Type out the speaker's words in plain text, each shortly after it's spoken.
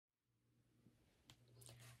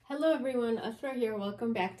Hello everyone, Asra here.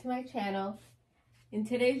 Welcome back to my channel. In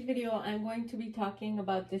today's video, I'm going to be talking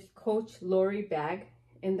about this Coach Lori bag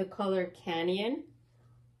in the color Canyon.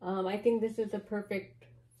 I think this is a perfect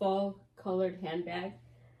fall colored handbag.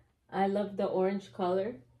 I love the orange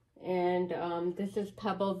color, and this is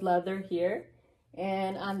pebbled leather here.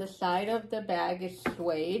 And on the side of the bag is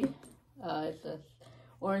suede. It's a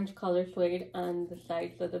orange color suede on the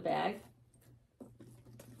sides of the bag.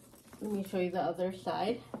 Let me show you the other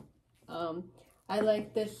side. I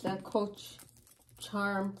like this Coach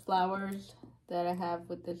charm flowers that I have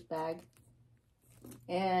with this bag.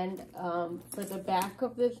 And for the back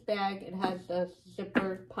of this bag, it has a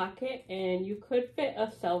zipper pocket, and you could fit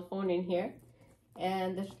a cell phone in here.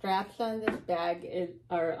 And the straps on this bag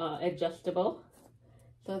are adjustable.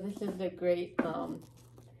 So this is a great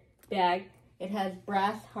bag. It has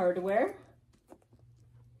brass hardware,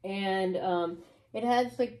 and it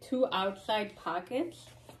has like two outside pockets.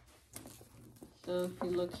 So if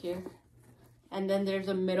you look here, and then there's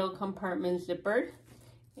a middle compartment zippered,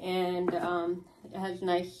 and it has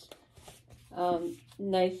nice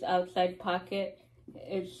outside pocket.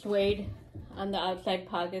 It's suede on the outside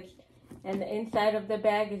pockets, and the inside of the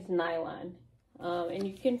bag is nylon. And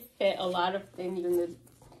you can fit a lot of things in this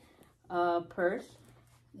purse.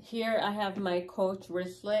 Here I have my Coach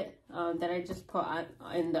wristlet that I just put on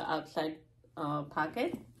in the outside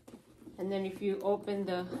pocket. And then if you open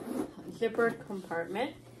the zippered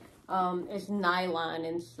compartment, it's nylon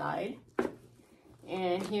inside.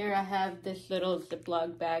 And here I have this little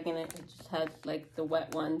Ziploc bag, and it just has like the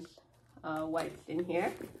wet ones, wipes in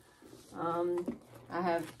here. I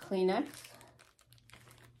have Kleenex.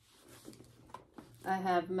 I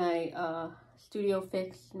have my Studio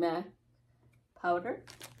Fix MAC powder.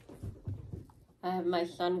 I have my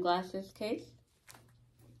sunglasses case.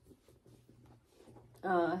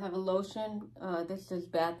 I have a lotion. This is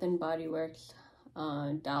Bath and Body Works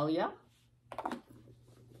Dahlia.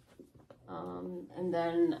 And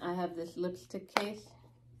then I have this lipstick case.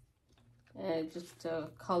 Just a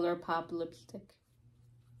Color Pop lipstick.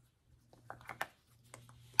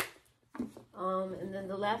 And then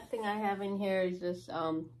the last thing I have in here is this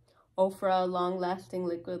Ofra Long Lasting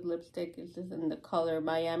Liquid Lipstick. This is in the color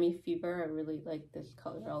Miami Fever. I really like this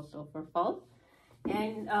color also for fall.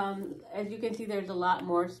 And as you can see, there's a lot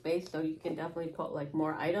more space, so you can definitely put like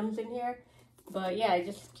more items in here. But yeah, I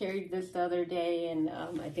just carried this the other day, and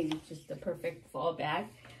I think it's just the perfect fall bag.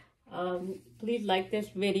 Please like this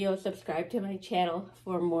video, subscribe to my channel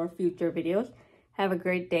for more future videos. Have a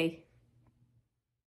great day.